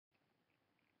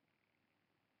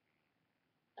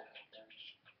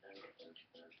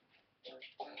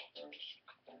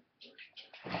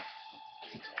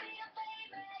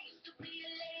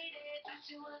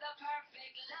Hey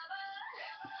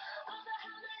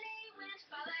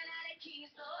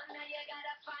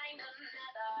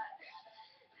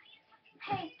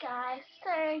guys,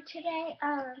 so today,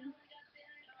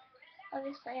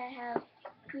 obviously I have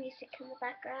music in the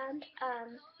background,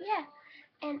 yeah,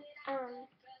 and,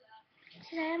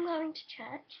 today I'm going to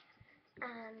church,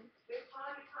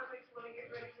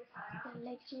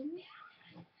 religion,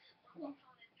 yeah,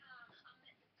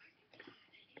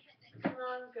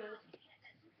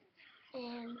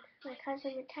 and my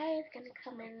cousin Mateo is gonna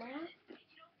come in now,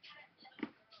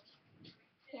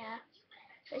 yeah,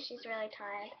 but she's really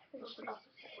tired, and she's,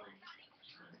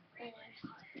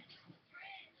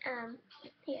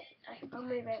 here, I'll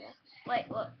move over, wait,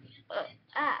 what,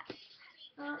 okay,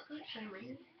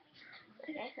 sorry,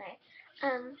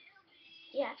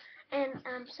 yeah, and,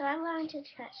 so I'm going to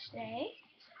church today,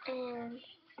 and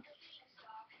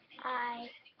I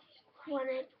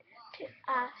wanted to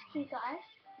ask you guys,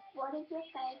 what is your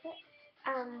favorite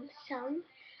song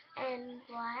and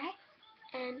why?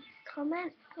 And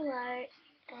comment below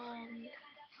and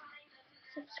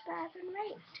subscribe and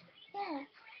rate. Yeah.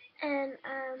 And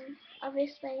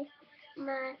obviously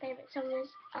my favorite song is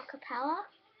acapella.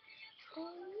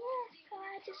 And yeah, so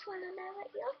I just want to know what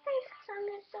your favorite song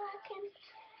is so I can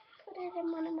put it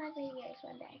in one of my videos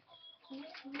one day.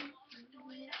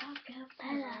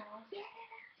 Acapella. Yeah.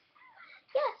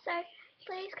 Yeah, so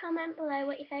please comment below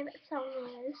what your favourite song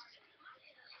is,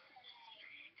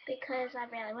 because I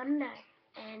really want to know,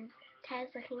 and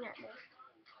Taz looking at me.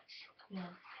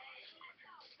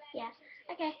 Yeah,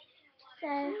 okay, so,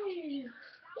 yay!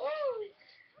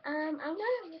 I'm going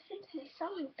to listen to the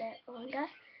song a bit longer,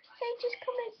 so just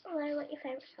comment below what your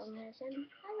favourite song is, and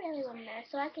I really want to know,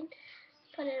 so I can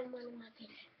put it in one of my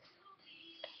videos.